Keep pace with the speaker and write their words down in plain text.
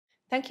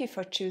Thank you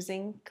for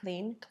choosing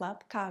Clean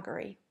Club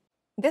Calgary.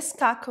 This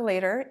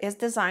calculator is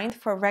designed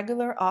for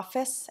regular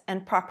office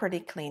and property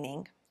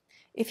cleaning.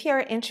 If you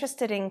are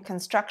interested in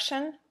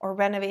construction or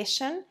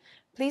renovation,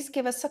 please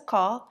give us a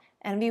call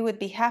and we would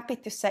be happy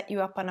to set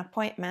you up an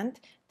appointment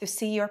to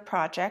see your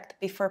project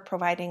before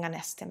providing an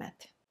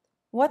estimate.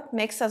 What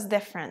makes us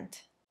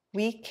different?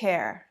 We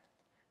care.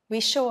 We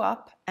show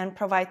up and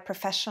provide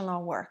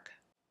professional work.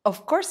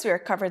 Of course, we are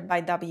covered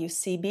by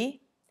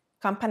WCB,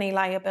 company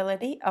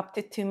liability up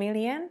to $2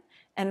 million,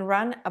 and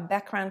run a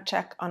background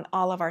check on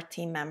all of our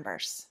team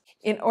members.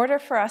 In order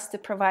for us to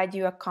provide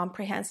you a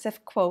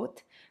comprehensive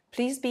quote,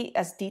 please be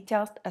as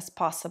detailed as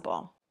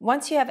possible.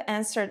 Once you have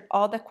answered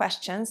all the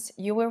questions,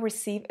 you will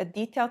receive a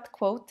detailed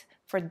quote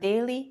for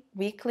daily,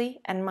 weekly,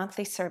 and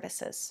monthly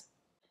services.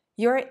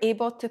 You're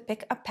able to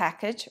pick a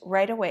package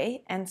right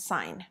away and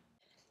sign.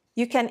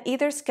 You can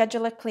either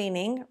schedule a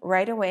cleaning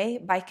right away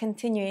by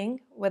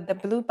continuing with the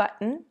blue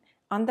button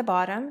on the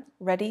bottom,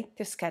 ready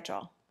to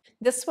schedule.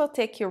 This will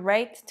take you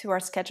right to our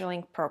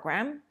scheduling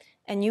program,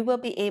 and you will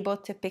be able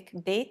to pick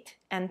date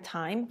and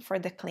time for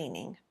the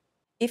cleaning.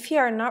 If you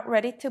are not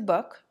ready to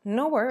book,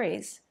 no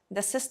worries.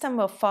 The system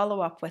will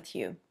follow up with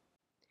you.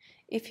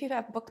 If you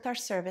have booked our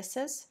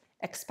services,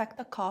 expect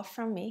a call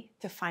from me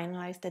to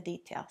finalize the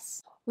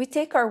details. We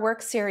take our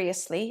work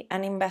seriously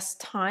and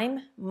invest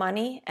time,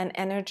 money, and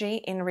energy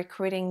in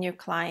recruiting new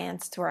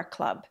clients to our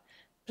club.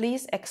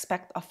 Please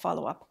expect a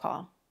follow-up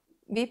call.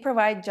 We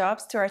provide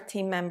jobs to our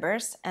team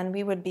members, and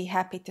we would be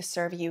happy to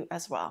serve you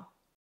as well.